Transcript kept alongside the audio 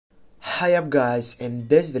Hi up guys, in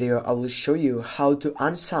this video I will show you how to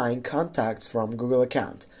unsign contacts from Google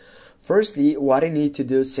account. Firstly, what you need to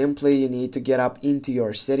do, simply you need to get up into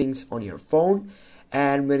your settings on your phone,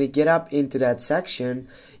 and when you get up into that section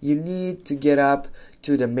you need to get up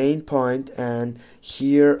to the main point, and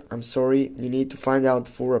here you need to find out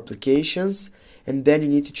for applications, and then you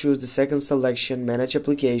need to choose the second selection, manage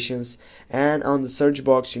applications, and on the search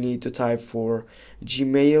box you need to type for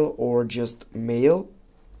Gmail or just mail.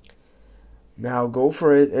 Now go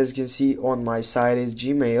for it. As you can see on my side is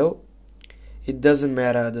Gmail. It doesn't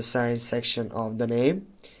matter the sign section of the name.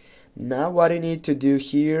 Now what you need to do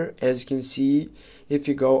here, as you can see, if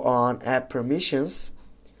you go on app permissions,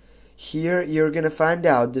 here you're gonna find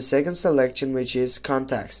out the second selection, which is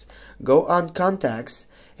contacts. Go on contacts,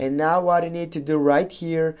 and now what you need to do right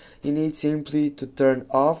here, you need simply to turn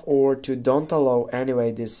off or to don't allow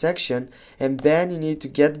anyway this section, and then you need to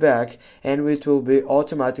get back and it will be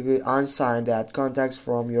automatically unsigned that contacts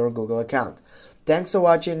from your Google account. Thanks for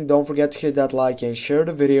watching. Don't forget to hit that like and share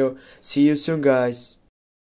the video. See you soon guys.